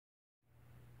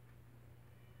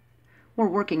We're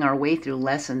working our way through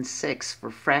Lesson 6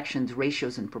 for fractions,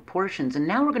 ratios, and proportions, and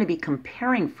now we're going to be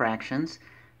comparing fractions.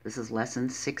 This is Lesson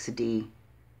 6D.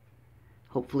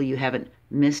 Hopefully you haven't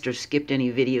missed or skipped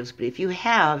any videos, but if you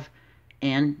have,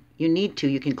 and you need to,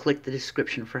 you can click the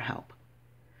description for help.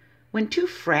 When two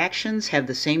fractions have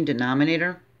the same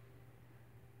denominator,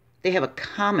 they have a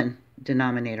common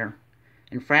denominator.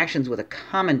 And fractions with a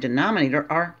common denominator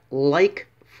are like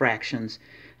fractions.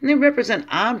 And they represent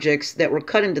objects that were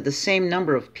cut into the same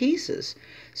number of pieces.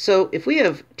 So if we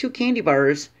have two candy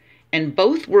bars and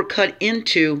both were cut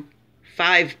into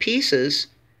 5 pieces,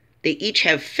 they each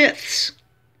have fifths.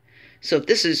 So if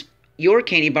this is your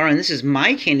candy bar and this is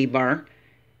my candy bar,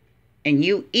 and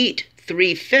you eat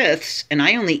 3/5 and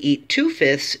I only eat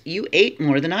 2/5, you ate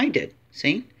more than I did.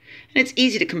 See? And it's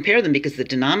easy to compare them because the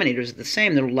denominators are the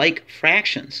same. They're like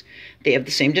fractions. They have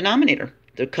the same denominator.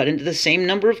 They're cut into the same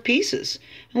number of pieces.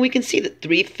 And we can see that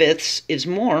 3/5 is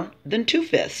more than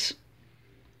 2/5.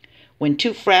 When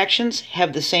two fractions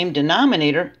have the same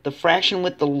denominator, the fraction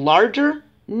with the larger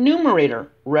numerator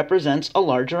represents a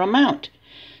larger amount.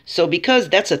 So because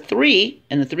that's a 3,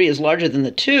 and the 3 is larger than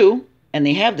the 2, and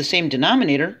they have the same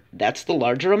denominator, that's the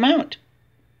larger amount.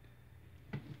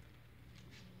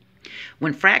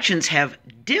 When fractions have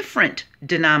different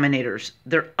denominators,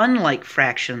 they're unlike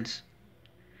fractions.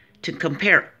 To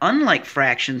compare unlike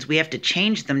fractions, we have to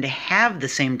change them to have the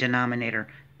same denominator.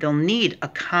 They'll need a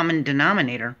common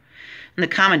denominator. And the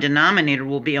common denominator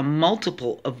will be a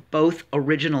multiple of both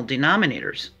original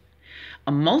denominators.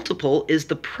 A multiple is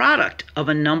the product of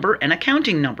a number and a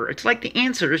counting number. It's like the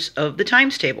answers of the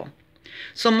times table.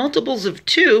 So multiples of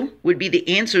 2 would be the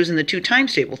answers in the 2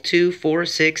 times table. 2, 4,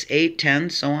 6, 8,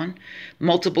 10, so on.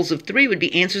 Multiples of 3 would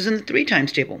be answers in the 3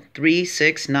 times table. 3,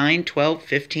 6, 9, 12,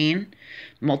 15.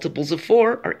 Multiples of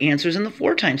 4 are answers in the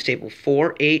 4 times table.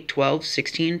 4, 8, 12,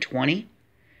 16, 20.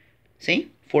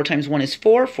 See? 4 times 1 is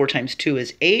 4. 4 times 2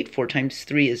 is 8. 4 times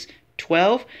 3 is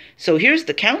 12. So here's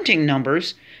the counting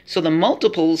numbers. So the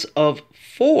multiples of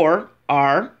 4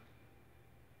 are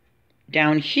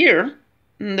down here.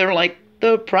 And they're like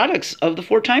the products of the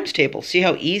 4 times table. See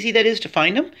how easy that is to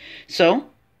find them? So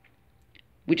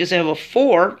we just have a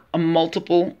 4 a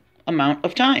multiple amount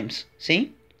of times.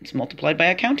 See? It's multiplied by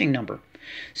a counting number.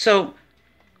 So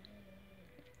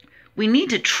we need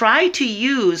to try to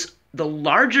use the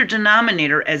larger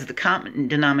denominator as the common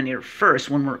denominator first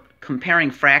when we're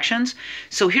comparing fractions.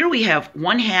 So here we have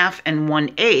 1/2 and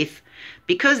 1/8.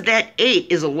 Because that 8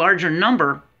 is a larger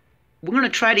number, we're going to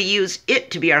try to use it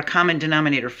to be our common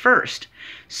denominator first.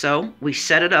 So we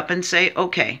set it up and say,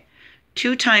 okay,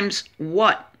 2 times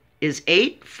what is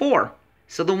 8? 4.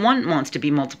 So the 1 wants to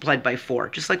be multiplied by 4,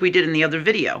 just like we did in the other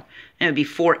video. And it would be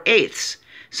 4/8.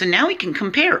 So now we can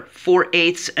compare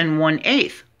 4/8 and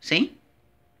 1/8. See?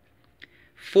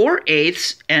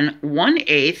 4/8 and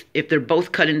 1/8, if they're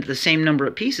both cut into the same number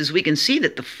of pieces, we can see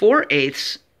that the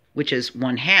 4/8, which is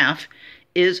 1/2,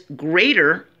 is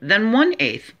greater than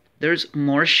 1/8. There's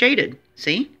more shaded,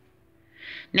 see?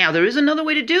 Now, there is another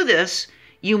way to do this.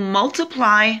 You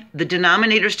multiply the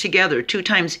denominators together. 2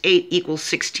 times 8 equals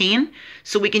 16.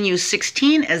 So we can use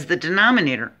 16 as the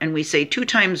denominator. And we say 2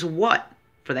 times what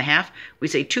for the half? We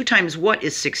say 2 times what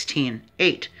is 16?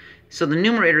 8. So the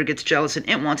numerator gets jealous and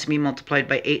it wants to be multiplied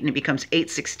by 8, and it becomes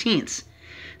 8/16.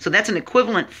 So that's an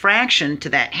equivalent fraction to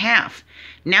that half.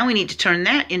 Now we need to turn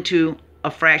that into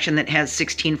a fraction that has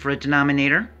 16 for a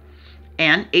denominator.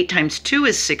 And 8 times 2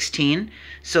 is 16.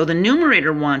 So the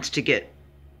numerator wants to get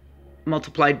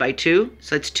multiplied by 2.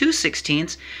 So it's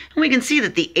 2/16. And we can see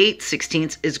that the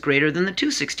 8/16 is greater than the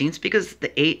 2/16 because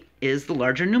the 8 is the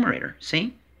larger numerator.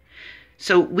 See?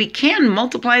 So we can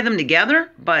multiply them together,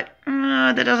 but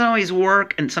that doesn't always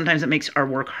work. And sometimes it makes our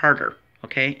work harder.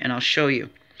 Okay? And I'll show you.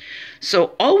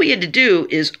 So all we had to do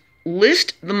is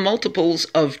list the multiples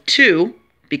of 2,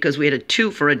 because we had a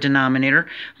 2 for a denominator.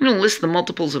 I'm going to list the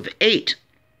multiples of 8.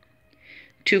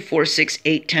 2, 4, 6,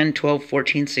 8, 10, 12,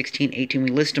 14, 16, 18. We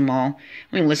list them all.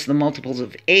 We list the multiples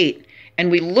of 8.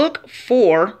 And we look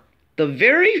for the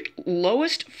very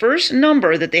lowest first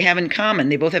number that they have in common.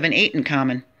 They both have an 8 in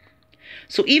common.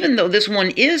 So even though this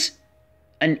one is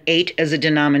an 8 as a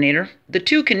denominator, the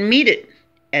 2 can meet it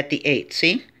at the 8,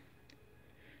 see?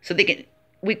 So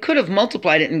we could have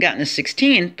multiplied it and gotten a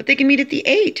 16, but they can meet at the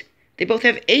 8. They both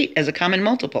have 8 as a common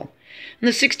multiple. And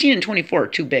the 16 and 24 are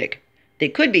too big. They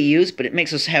could be used, but it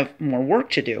makes us have more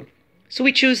work to do. So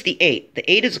we choose the 8.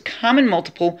 The 8 is a common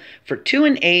multiple. For 2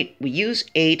 and 8, we use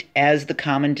 8 as the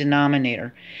common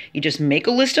denominator. You just make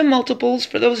a list of multiples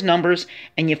for those numbers,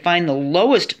 and you find the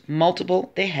lowest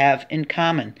multiple they have in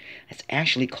common. That's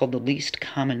actually called the least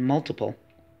common multiple.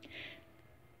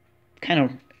 Kind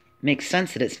of Makes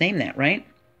sense that it's named that, right?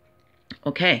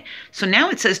 Okay, so now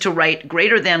it says to write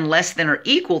greater than, less than, or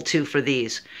equal to for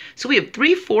these. So we have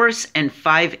 3/4 and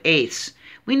 5/8.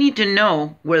 We need to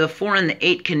know where the 4 and the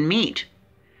 8 can meet.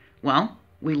 Well,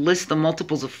 we list the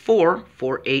multiples of 4,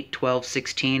 4, 8, 12,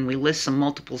 16. We list some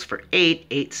multiples for 8,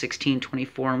 8, 16,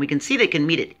 24, and we can see they can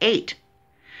meet at 8.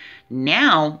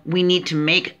 Now we need to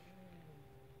make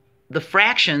the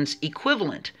fractions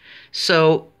equivalent.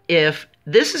 So if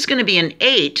this is going to be an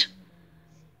 8,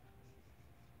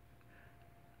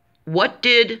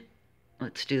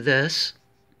 let's do this.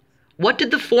 What did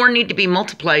the 4 need to be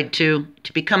multiplied to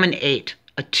become an 8?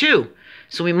 A 2.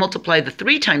 So we multiply the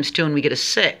 3 times 2 and we get a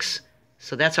 6.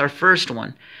 So that's our first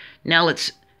one. Now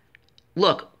let's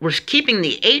look. We're keeping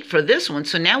the 8 for this one.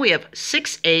 So now we have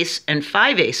 6/8 and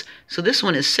 5/8. So this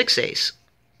one is 6/8.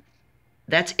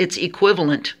 That's its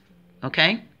equivalent.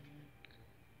 Okay?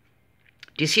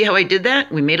 Do you see how I did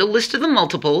that? We made a list of the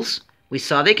multiples. We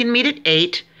saw they can meet at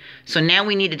 8. So now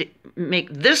we need to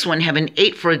make this one have an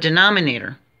 8 for a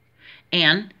denominator.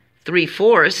 And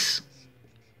 3/4,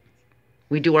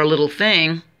 we do our little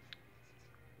thing.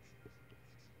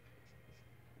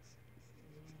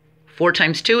 4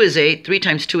 times 2 is 8. 3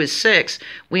 times 2 is 6.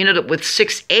 We ended up with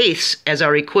 6/8 as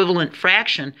our equivalent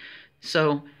fraction.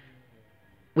 So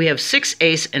we have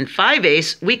 6/8 and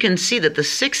 5/8. We can see that the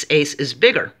 6/8 is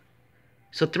bigger.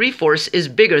 So 3/4 is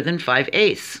bigger than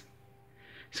 5/8.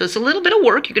 So it's a little bit of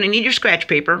work. You're going to need your scratch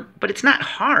paper, but it's not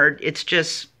hard. It's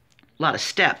just a lot of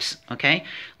steps, okay?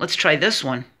 Let's try this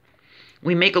one.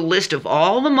 We make a list of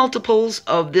all the multiples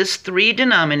of this 3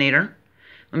 denominator.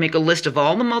 We make a list of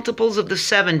all the multiples of the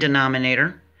 7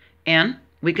 denominator, and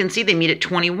we can see they meet at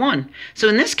 21. So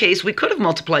in this case, we could have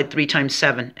multiplied 3 times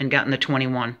 7 and gotten the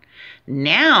 21.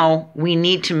 Now we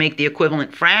need to make the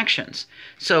equivalent fractions.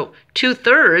 So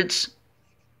 2/3,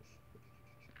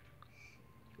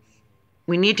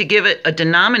 we need to give it a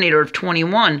denominator of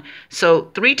 21.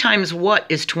 So 3 times what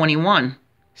is 21?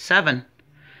 7.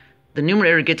 The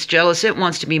numerator gets jealous. It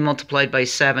wants to be multiplied by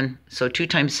 7. So 2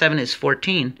 times 7 is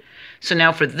 14. So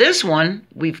now for this one,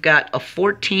 we've got a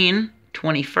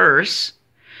 14/21.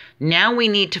 Now we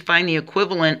need to find the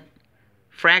equivalent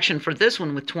fraction for this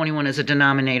one with 21 as a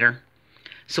denominator.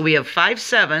 So we have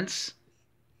 5/7,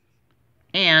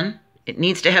 and it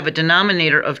needs to have a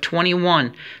denominator of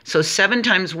 21. So 7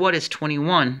 times what is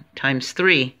 21? Times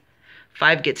 3.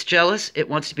 5 gets jealous. It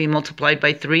wants to be multiplied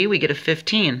by 3. We get a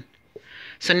 15.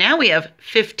 So now we have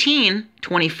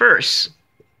 15/21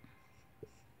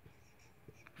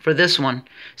 for this one.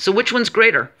 So which one's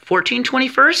greater,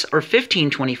 14/21 or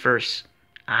 15/21?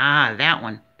 Ah, that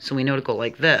one. So we know to go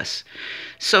like this.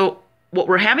 So what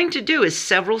we're having to do is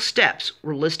several steps.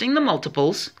 We're listing the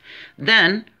multiples.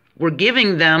 Then we're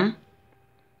giving them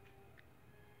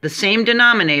the same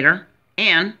denominator,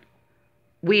 and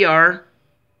we are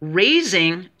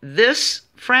raising this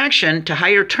fraction to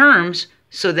higher terms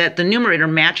so that the numerator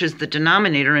matches the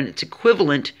denominator and it's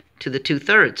equivalent to the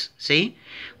 2/3. See?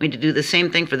 We need to do the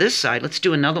same thing for this side. Let's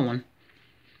do another one.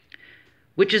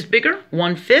 Which is bigger,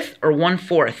 1/5 or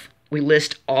 1/4? We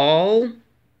list all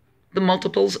the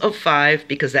multiples of 5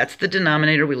 because that's the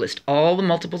denominator. We list all the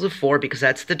multiples of 4 because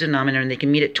that's the denominator, and they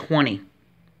can meet at 20.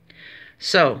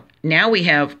 So now we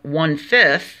have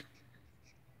 1/5,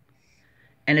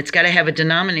 and it's got to have a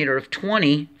denominator of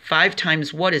 20. 5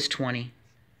 times what is 20?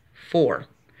 4.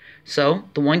 So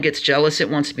the one gets jealous. It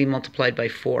wants to be multiplied by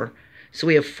 4. So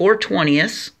we have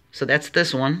 4/20, so that's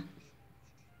this one.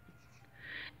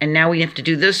 And now we have to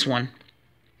do this one.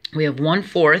 We have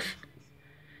 1/4,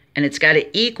 and it's got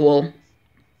to equal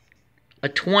a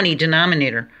 20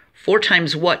 denominator. 4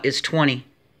 times what is 20?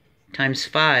 Times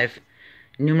 5.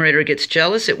 Numerator gets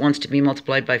jealous. It wants to be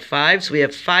multiplied by 5, so we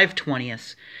have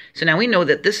 5/20. So now we know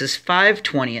that this is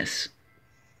 5/20.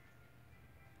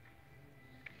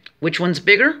 Which one's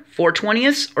bigger,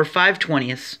 4/20 or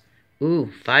 5/20?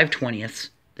 Ooh, 5/20.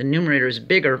 The numerator is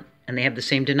bigger, and they have the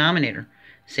same denominator.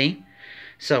 See?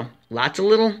 So lots of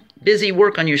little busy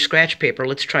work on your scratch paper.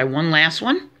 Let's try one last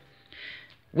one.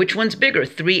 Which one's bigger,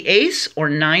 3/8 or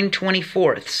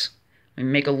 9/24? We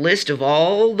make a list of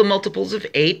all the multiples of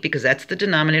 8 because that's the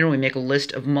denominator. We make a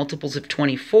list of multiples of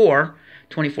 24.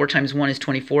 24 times 1 is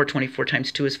 24. 24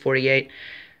 times 2 is 48.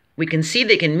 We can see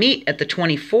they can meet at the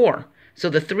 24. So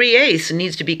the 3/8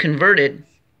 needs to be converted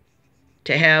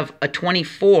to have a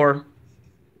 24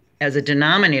 as a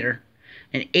denominator.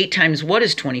 And 8 times what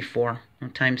is 24? Well,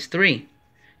 times 3.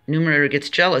 Numerator gets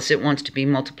jealous. It wants to be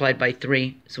multiplied by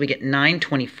 3. So we get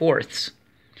 9/24.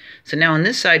 So now on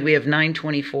this side we have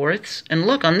 9/24. And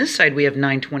look, on this side we have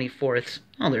 9/24.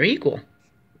 Oh, they're equal.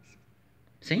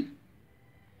 See?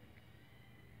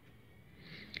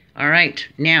 All right,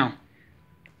 now,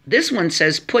 this one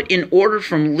says put in order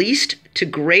from least to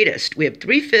greatest. We have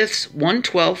 3/5,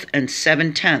 1/12, and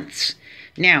 7/10.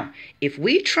 Now, if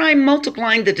we try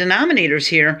multiplying the denominators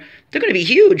here, they're going to be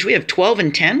huge. We have 12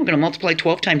 and 10. We're going to multiply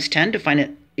 12 times 10 to find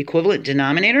an equivalent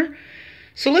denominator.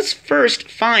 So let's first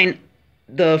find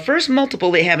the first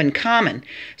multiple they have in common.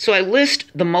 So I list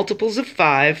the multiples of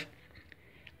 5.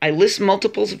 I list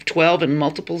multiples of 12 and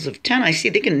multiples of 10. I see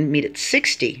they can meet at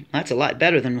 60. That's a lot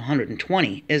better than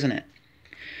 120, isn't it?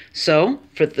 So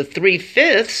for the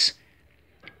 3/5,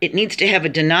 it needs to have a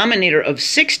denominator of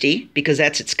 60 because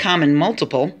that's its common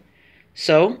multiple.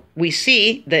 So we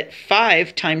see that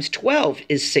 5 times 12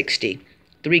 is 60.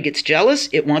 3 gets jealous.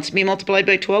 It wants to be multiplied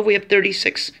by 12. We have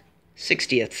 36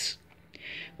 60ths.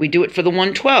 We do it for the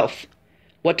 1/12.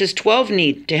 What does 12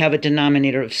 need to have a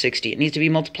denominator of 60? It needs to be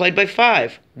multiplied by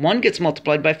 5. 1 gets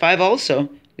multiplied by 5 also.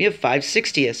 We have 5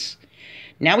 60ths.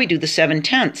 Now we do the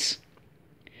 7/10.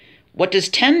 What does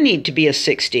 10 need to be a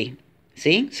 60?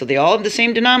 See? So they all have the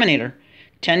same denominator.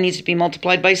 10 needs to be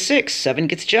multiplied by 6. 7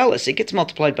 gets jealous. It gets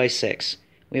multiplied by 6.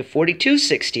 We have 42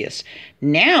 60ths.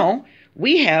 Now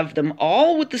we have them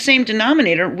all with the same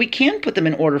denominator. We can put them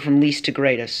in order from least to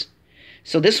greatest.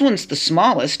 So this one's the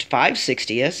smallest, 5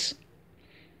 60ths.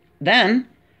 Then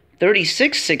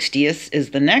 36 60ths is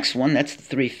the next one. That's the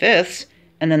 3/5.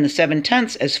 And then the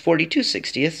 7/10 as 42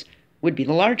 60ths would be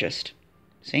the largest.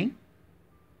 See?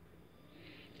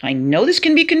 I know this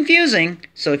can be confusing,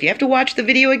 so if you have to watch the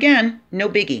video again, no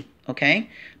biggie, okay?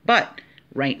 But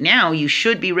right now, you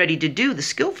should be ready to do the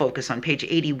skill focus on page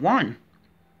 81.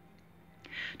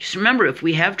 Just remember, if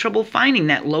we have trouble finding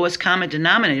that lowest common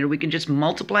denominator, we can just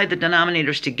multiply the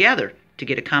denominators together to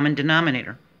get a common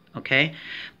denominator, okay?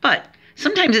 But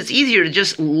sometimes it's easier to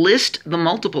just list the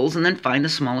multiples and then find the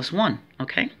smallest one,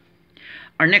 okay?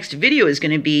 Our next video is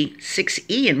going to be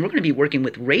 6E, and we're going to be working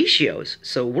with ratios.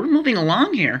 So we're moving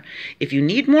along here. If you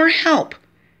need more help,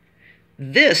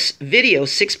 this video,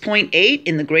 6.8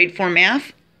 in the grade 4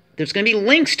 math, there's going to be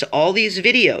links to all these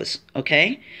videos,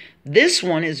 okay? This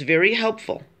one is very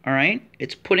helpful, all right?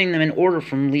 It's putting them in order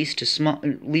from least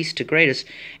to greatest,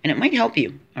 and it might help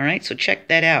you, all right? So check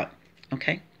that out,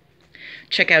 okay?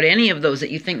 Check out any of those that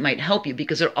you think might help you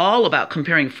because they're all about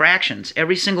comparing fractions.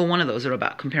 Every single one of those are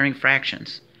about comparing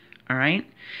fractions. All right?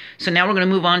 So now we're going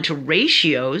to move on to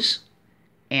ratios,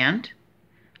 and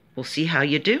we'll see how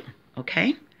you do.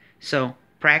 Okay? So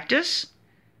practice.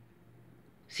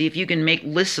 See if you can make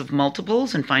lists of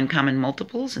multiples and find common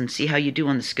multiples and see how you do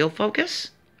on the skill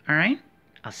focus. All right?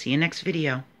 I'll see you next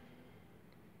video.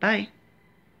 Bye.